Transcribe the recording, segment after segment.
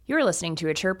You're listening to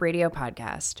a Chirp Radio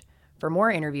podcast. For more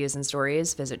interviews and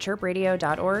stories, visit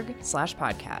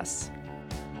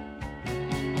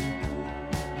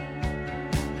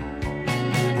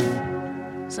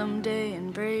chirpradio.org/podcasts. Someday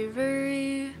in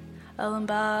bravery, I'll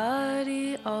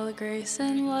embody all the grace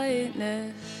and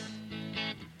lightness.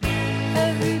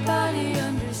 Everybody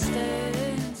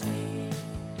understands me,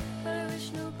 but I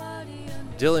wish nobody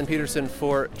understood. Dylan Peterson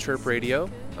for Chirp Radio.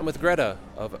 I'm with Greta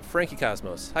of Frankie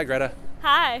Cosmos. Hi, Greta.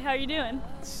 Hi, how are you doing?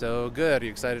 So good. Are you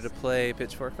excited to play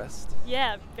Pitchfork Fest?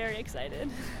 Yeah, very excited.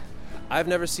 I've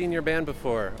never seen your band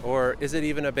before, or is it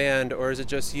even a band, or is it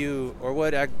just you, or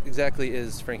what exactly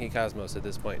is Frankie Cosmos at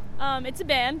this point? It's a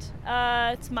band.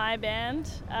 It's my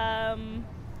band,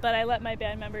 but I let my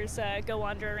band members go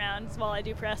wander around while I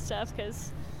do press stuff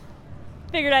because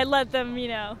figured I'd let them,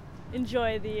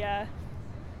 enjoy the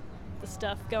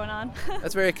stuff going on.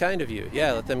 That's very kind of you.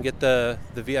 Yeah, let them get the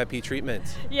VIP treatment.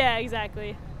 Yeah,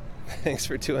 exactly. Thanks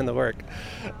for doing the work.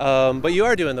 But you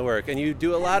are doing the work, and you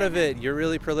do a lot of it. You're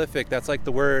really prolific. That's like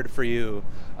the word for you.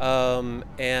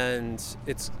 And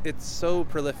it's so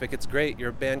prolific. It's great.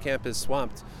 Your Bandcamp is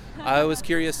swamped. I was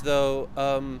curious, though,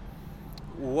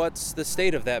 what's the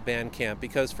state of that Bandcamp?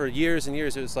 Because for years and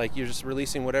years, it was like you're just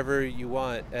releasing whatever you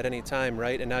want at any time,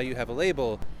 right? And now you have a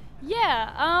label.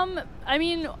 Yeah,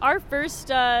 our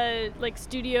first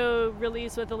studio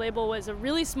release with the label was a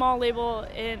really small label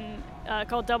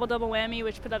called Double Double Whammy,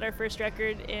 which put out our first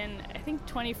record in, I think,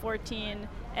 2014.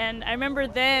 And I remember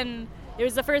then, it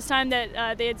was the first time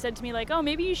that they had said to me, like, oh,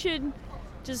 maybe you should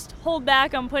just hold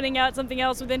back on putting out something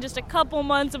else within just a couple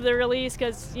months of the release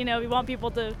because, we want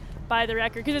people to buy the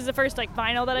record. Because it was the first,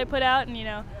 vinyl that I put out, and,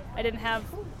 I didn't have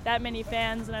that many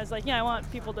fans. And I was like, I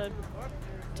want people to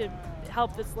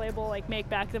help this label make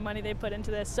back the money they put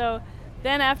into this. So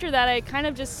then after that, I kind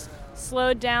of just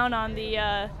slowed down on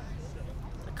the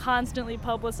constantly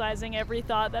publicizing every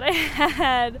thought that I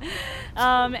had, and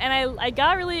I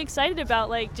got really excited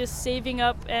about just saving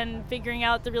up and figuring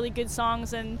out the really good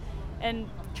songs and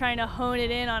trying to hone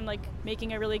it in on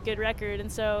making a really good record. And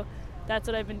so that's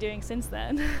what I've been doing since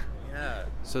then. Yeah.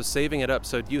 So saving it up.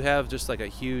 So do you have just a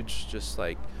huge just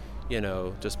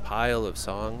pile of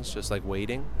songs just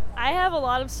waiting? I have a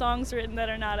lot of songs written that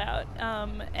are not out,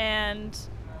 and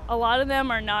a lot of them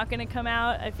are not going to come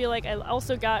out. I feel like I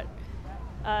also got,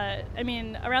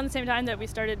 around the same time that I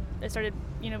started,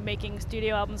 making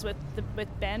studio albums with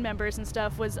band members and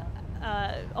stuff was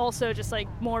also just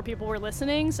more people were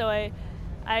listening. So I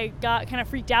got kind of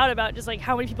freaked out about just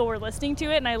how many people were listening to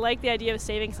it, and I like the idea of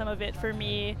saving some of it for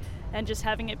me and just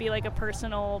having it be a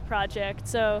personal project.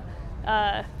 So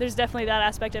there's definitely that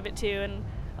aspect of it too, and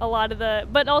a lot of the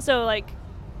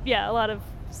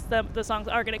songs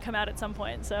are going to come out at some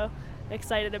point. So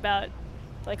excited about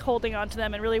holding on to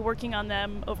them and really working on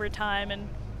them over time and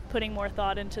putting more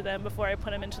thought into them before I put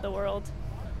them into the world.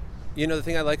 The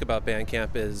thing I like about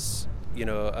Bandcamp is,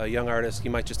 a young artist,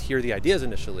 you might just hear the ideas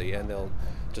initially and they'll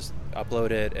just upload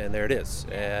it and there it is.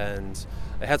 And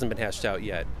it hasn't been hashed out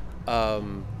yet.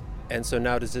 And so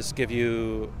now does this give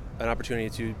you an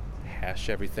opportunity to hash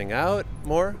everything out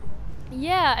more?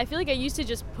 Yeah, I feel like I used to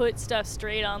just put stuff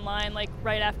straight online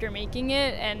right after making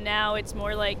it, and now it's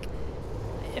more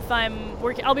if I'm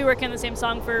working, I'll be working on the same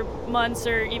song for months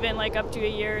or even up to a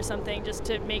year or something just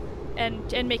to make and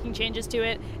making changes to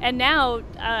it. And now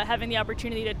having the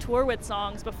opportunity to tour with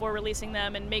songs before releasing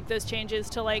them and make those changes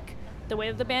to the way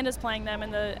that the band is playing them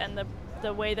and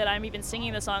the way that I'm even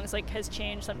singing the songs has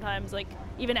changed sometimes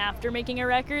even after making a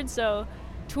record. So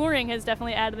touring has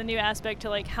definitely added a new aspect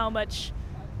to how much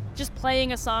just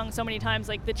playing a song so many times,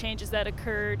 the changes that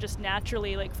occur just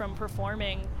naturally from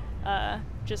performing,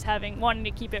 just wanting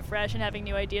to keep it fresh and having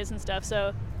new ideas and stuff.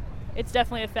 So it's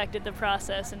definitely affected the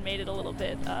process and made it a little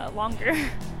bit longer.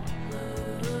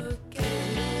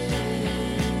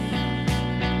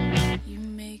 You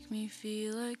make me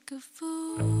feel like a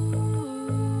fool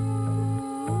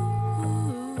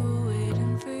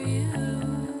waiting for you.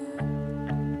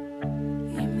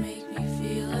 You make me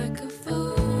feel like a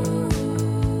fool.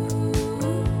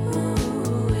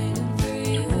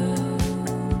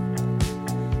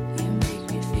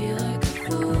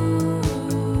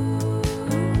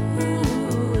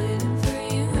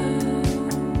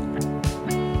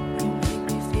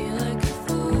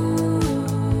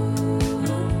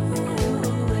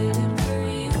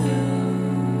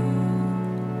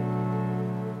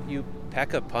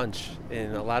 Pack a punch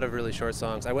in a lot of really short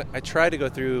songs. I tried to go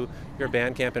through your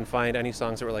Bandcamp and find any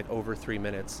songs that were over 3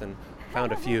 minutes and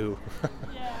found a few.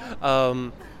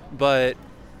 Yeah. But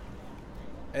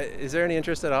Is there any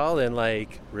interest at all in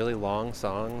like really long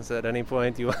songs at any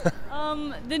point?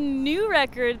 The new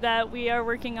record that we are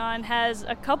working on has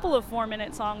a couple of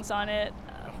 4-minute songs on it,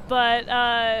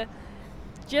 but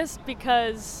just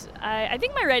because I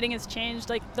think my writing has changed,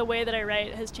 like the way that I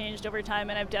write has changed over time,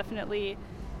 and I've definitely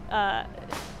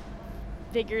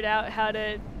figured out how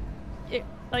to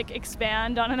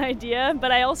expand on an idea.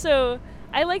 But I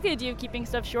like the idea of keeping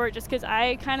stuff short just because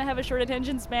I kind of have a short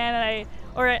attention span, and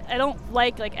I don't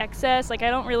like excess. Like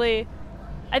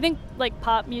I think like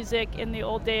pop music in the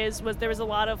old days there was a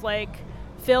lot of like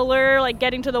filler, like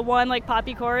getting to the one like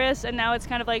poppy chorus, and now it's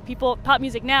kind of like pop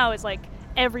music now is like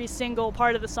every single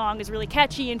part of the song is really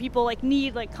catchy, and people like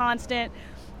need like constant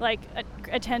like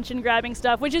attention grabbing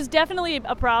stuff, which is definitely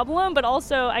a problem. But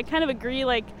also I kind of agree,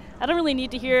 like I don't really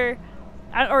need to hear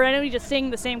I don't need to sing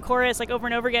the same chorus like over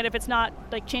and over again if it's not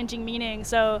like changing meaning.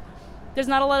 So there's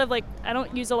not a lot of like, I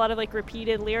don't use a lot of like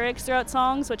repeated lyrics throughout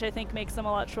songs, which I think makes them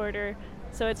a lot shorter.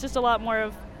 So it's just a lot more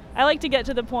of, I like to get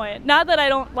to the point. Not that I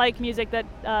don't like music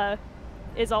that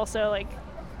is also like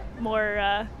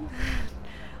more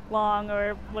long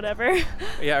or whatever.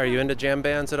 Yeah, are you into jam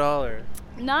bands at all, or?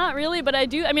 Not really, but I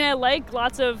do. I mean, I like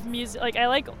lots of music. Like I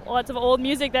like lots of old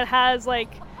music that has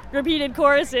like repeated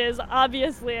choruses,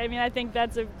 obviously. I mean, I think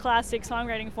that's a classic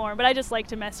songwriting form, but I just like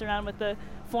to mess around with the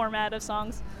format of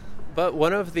songs. But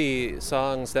one of the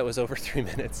songs that was over 3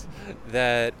 minutes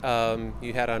that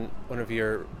you had on one of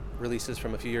your releases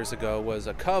from a few years ago was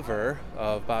a cover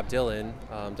of Bob Dylan,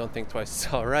 Don't Think Twice,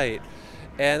 It's All Right.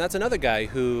 And that's another guy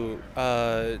who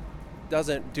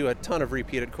doesn't do a ton of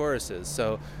repeated choruses.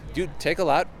 So do you take a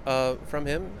lot from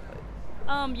him?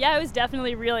 Yeah, I was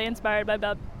definitely really inspired by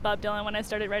Bob Dylan when I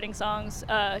started writing songs,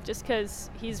 just because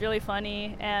he's really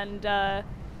funny and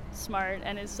smart,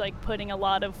 and is like putting a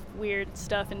lot of weird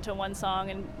stuff into one song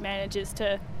and manages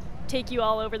to take you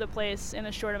all over the place in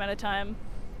a short amount of time.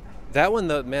 That one,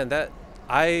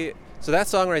 so that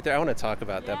song right there, I want to talk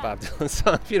about that Bob Dylan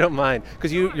song, if you don't mind,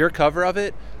 because your cover of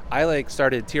it, I like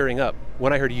started tearing up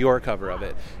when I heard your cover of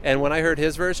it. And when I heard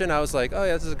his version, I was like, oh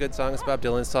yeah, this is a good song. It's Bob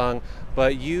Dylan's song.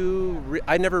 But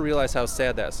I never realized how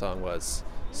sad that song was.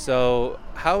 So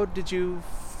how did you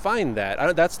find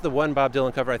that? That's the one Bob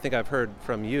Dylan cover I think I've heard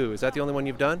from you. Is that the only one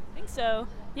you've done? I think so,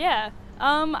 yeah.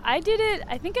 I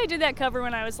think I did that cover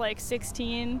when I was like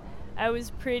 16. I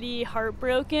was pretty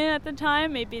heartbroken at the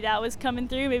time. Maybe that was coming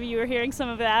through. Maybe you were hearing some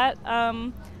of that.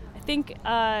 I think,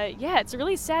 it's a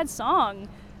really sad song.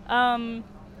 I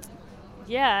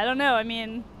don't know. I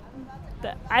mean,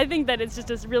 I think that it's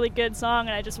just a really good song,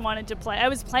 and I just wanted to play. I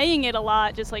was playing it a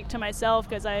lot just like to myself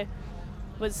because I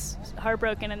was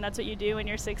heartbroken, and that's what you do when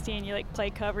you're 16. You like play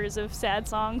covers of sad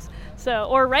songs,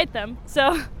 or write them.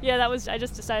 So yeah, I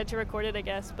just decided to record it, I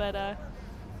guess. But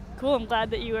cool, I'm glad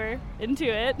that you were into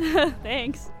it.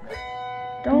 Thanks.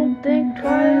 Don't think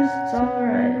twice, it's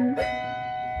alright.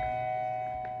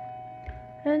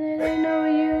 And it ain't no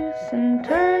use in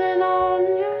turning on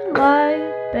your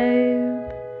light, babe.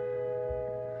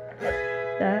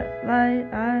 That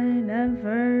light I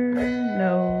never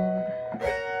knowed.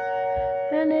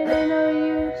 And it ain't no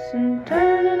use in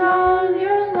turning on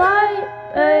your light,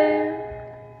 babe.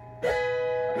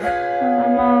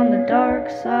 I'm on the dark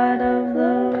side of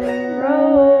the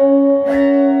road.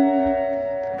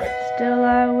 Still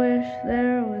I wish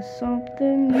there was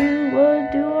something you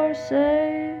would do or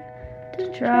say to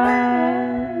try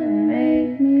and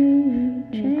make me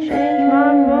change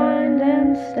my mind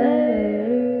and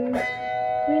stay.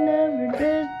 We never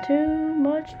did too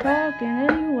much talking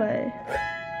anyway.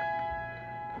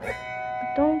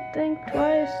 But don't think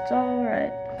twice, it's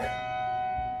alright.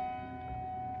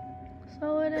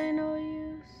 So it ain't no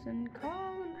use in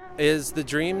calling out. Is the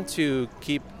dream to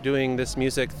keep doing this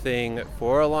music thing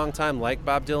for a long time, like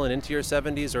Bob Dylan, into your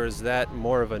 70s, or is that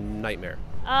more of a nightmare?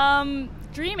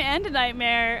 Dream and a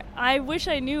nightmare. I wish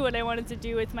I knew what I wanted to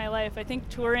do with my life. I think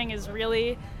touring is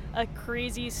really a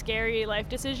crazy, scary life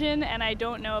decision, and I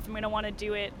don't know if I'm going to want to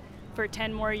do it for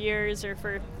 10 more years or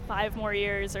for 5 more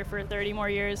years or for 30 more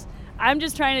years. I'm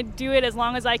just trying to do it as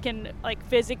long as I can, like,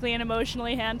 physically and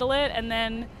emotionally handle it, and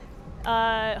then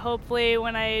hopefully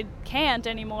when I can't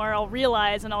anymore, I'll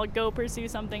realize and I'll go pursue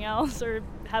something else or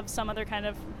have some other kind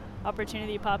of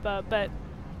opportunity pop up. But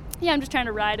yeah, I'm just trying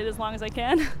to ride it as long as I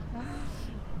can.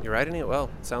 You're riding it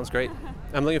well. Sounds great.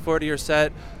 I'm looking forward to your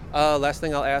set. Last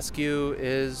thing I'll ask you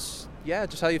is,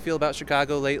 just how you feel about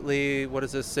Chicago lately. What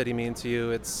does this city mean to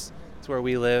you? It's where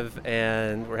we live,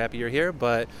 and we're happy you're here.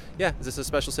 But yeah, is this a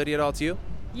special city at all to you?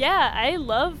 Yeah, I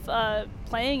love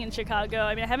playing in Chicago.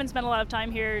 I mean, I haven't spent a lot of time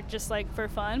here just like for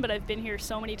fun, but I've been here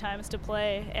so many times to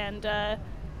play, and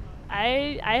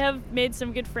I have made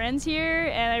some good friends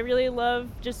here, and I really love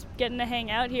just getting to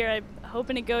hang out here. I'm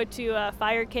hoping to go to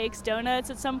Fire Cakes Donuts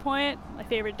at some point, my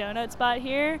favorite donut spot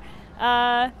here.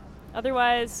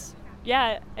 Otherwise,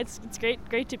 yeah, it's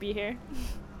great to be here.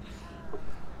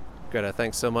 Greta,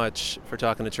 thanks so much for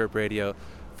talking to Chirp Radio.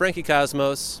 Frankie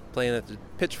Cosmos, playing at the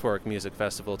Pitchfork Music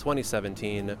Festival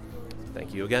 2017.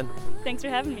 Thank you again. Thanks for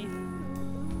having me.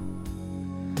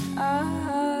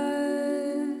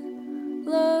 I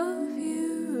love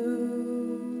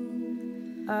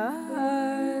you. I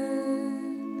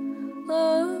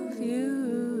love you.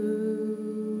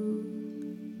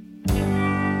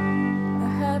 I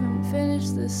haven't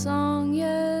finished this song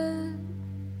yet.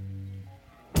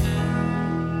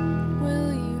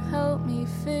 Will you help me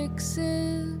fix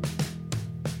it?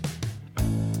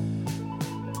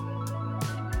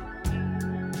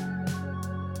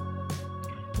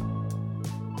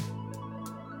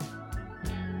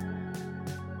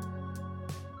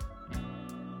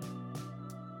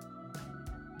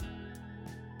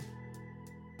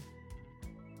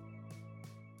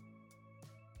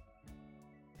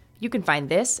 You can find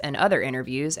this and other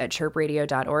interviews at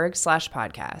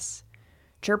chirpradio.org/podcasts.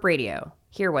 Chirp Radio.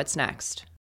 Hear what's next.